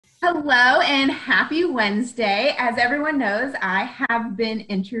Hello and happy Wednesday. As everyone knows, I have been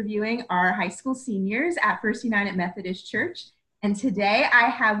interviewing our high school seniors at First United Methodist Church. And today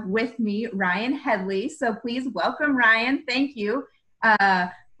I have with me Ryan Hedley. So please welcome Ryan. Thank you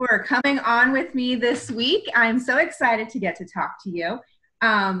for coming on with me this week. I'm so excited to get to talk to you.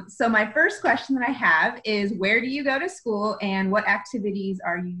 So my first question that I have is, where do you go to school and what activities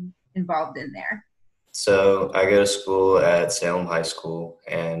are you involved in there? So I go to school at Salem High School,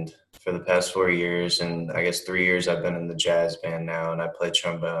 and for the past 4 years, and I guess 3 years, I've been in the jazz band now, and I play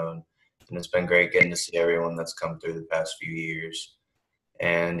trombone, and it's been great getting to see everyone that's come through the past few years.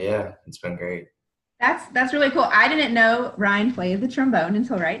 And yeah, it's been great. That's really cool. I didn't know Ryan played the trombone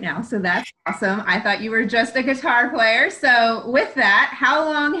until right now, so that's awesome. I thought you were just a guitar player. So with that, how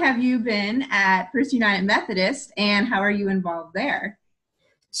long have you been at First United Methodist, and how are you involved there?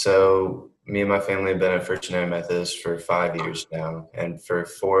 So me and my family have been at First United Methodist for 5 years now, and for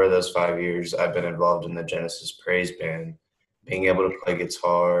 4 of those 5 years, I've been involved in the Genesis Praise Band. Being able to play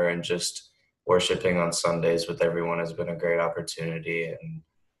guitar and just worshiping on Sundays with everyone has been a great opportunity, and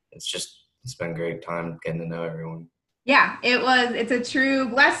it's been a great time getting to know everyone. Yeah, it's a true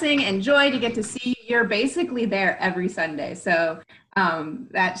blessing and joy to get to see you. You're basically there every Sunday. So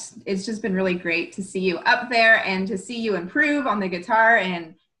it's just been really great to see you up there and to see you improve on the guitar,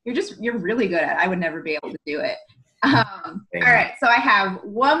 and you're really good at it. I would never be able to do it. All Thank you. right, so I have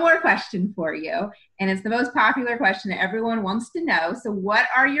one more question for you, and it's the most popular question that everyone wants to know. So what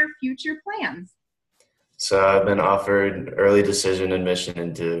are your future plans? So I've been offered early decision admission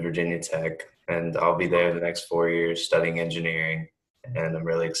into Virginia Tech, and I'll be there the next 4 years studying engineering, and I'm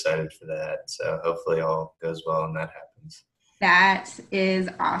really excited for that. So hopefully all goes well and that happens. That is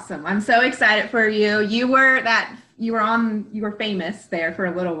awesome. I'm so excited for you. You were famous there for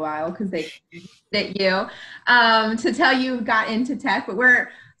a little while because they did you to tell you got into tech, but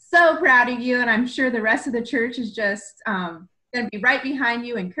we're so proud of you, and I'm sure the rest of the church is just going to be right behind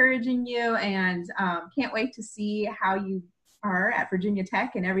you, encouraging you, and can't wait to see how you are at Virginia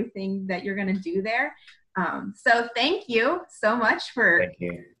Tech and everything that you're going to do there. So thank you so much for Thank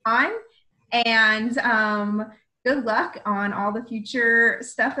you. on, and good luck on all the future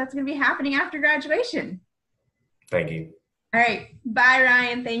stuff that's going to be happening after graduation. Thank you. All right. Bye,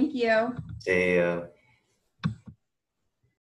 Ryan. Thank you. See ya.